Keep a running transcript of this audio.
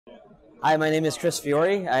Hi, my name is Chris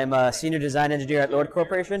Fiore. I'm a senior design engineer at Lord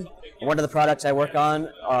Corporation. One of the products I work on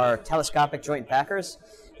are telescopic joint packers.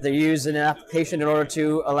 They're used in an application in order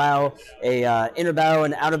to allow a inner barrel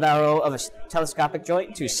and outer barrel of a telescopic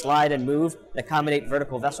joint to slide and move and accommodate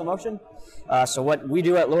vertical vessel motion. So what we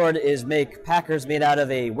do at Lord is make packers made out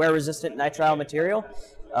of a wear-resistant nitrile material.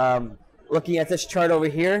 Looking at this chart over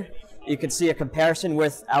here, you can see a comparison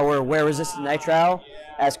with our wear-resistant nitrile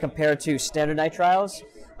as compared to standard nitriles.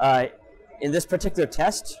 In this particular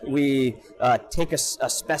test, we take a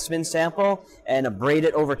specimen sample and abrade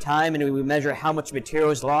it over time, and we measure how much material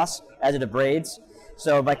is lost as it abrades.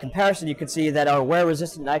 So by comparison, you can see that our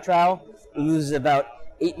wear-resistant nitrile loses about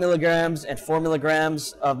 8 milligrams and 4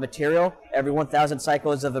 milligrams of material every 1,000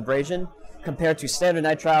 cycles of abrasion, compared to standard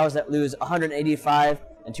nitriles that lose 185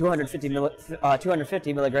 and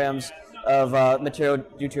 250 milligrams of material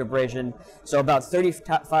due to abrasion. So about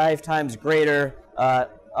 35 times greater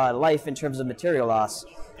life in terms of material loss.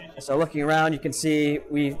 So looking around, you can see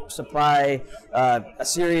we supply a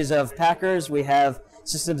series of packers. We have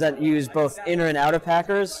systems that use both inner and outer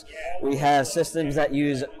packers. We have systems that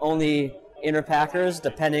use only inner packers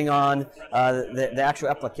depending on the actual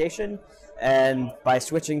application. And by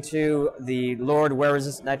switching to the Lord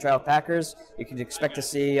wear-resistant nitrile packers, you can expect to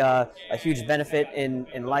see a huge benefit in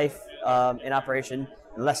life, in operation,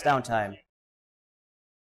 and less downtime.